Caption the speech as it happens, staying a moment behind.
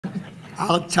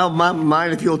I'll tell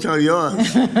mine if you'll tell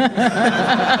yours.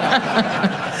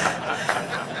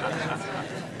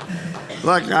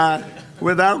 Look,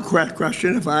 without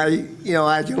question, if I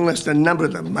can list a number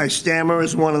of them. My stammer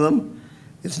is one of them.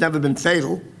 It's never been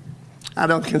fatal. I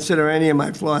don't consider any of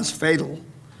my flaws fatal.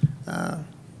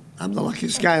 I'm the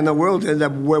luckiest guy in the world to end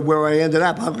up where I ended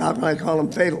up. How can I call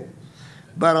them fatal?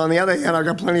 But on the other hand, I've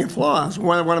got plenty of flaws.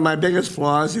 One of my biggest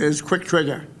flaws is quick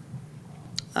trigger,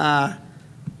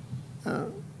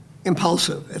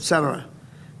 impulsive, etc.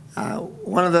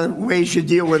 One of the ways you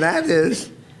deal with that is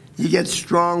you get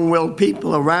strong-willed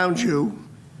people around you.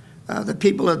 The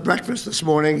people at breakfast this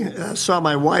morning saw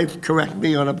my wife correct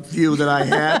me on a view that I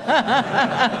had,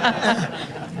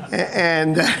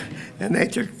 and they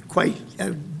took quite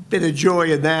a bit of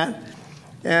joy in that.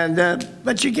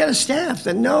 But you get a staff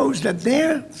that knows that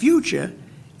their future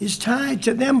is tied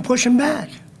to them pushing back.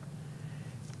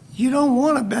 You don't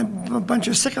want a bunch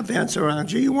of sycophants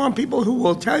around you. You want people who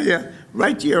will tell you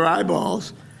right to your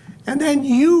eyeballs, and then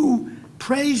you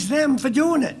praise them for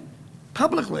doing it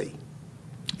publicly.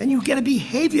 And you get a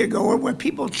behavior going where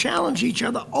people challenge each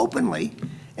other openly,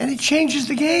 and it changes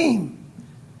the game.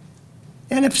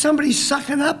 And if somebody's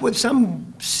sucking up with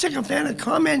some sycophantic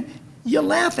comment, you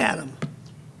laugh at them.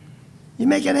 You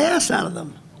make an ass out of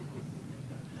them.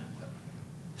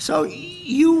 So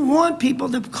you want people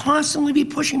to constantly be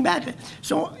pushing back.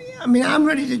 So, I mean, I'm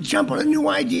ready to jump on a new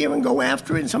idea and go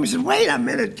after it, and somebody says, wait a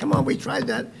minute, come on, we tried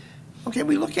that. Okay,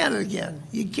 we look at it again.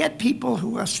 You get people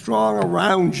who are strong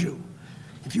around you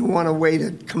if you want a way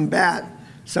to combat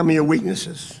some of your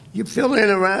weaknesses. You fill in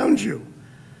around you.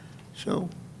 So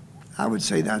I would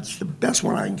say that's the best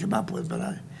one I can come up with, but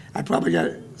I probably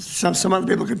got some other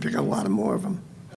people could pick a lot of more of them.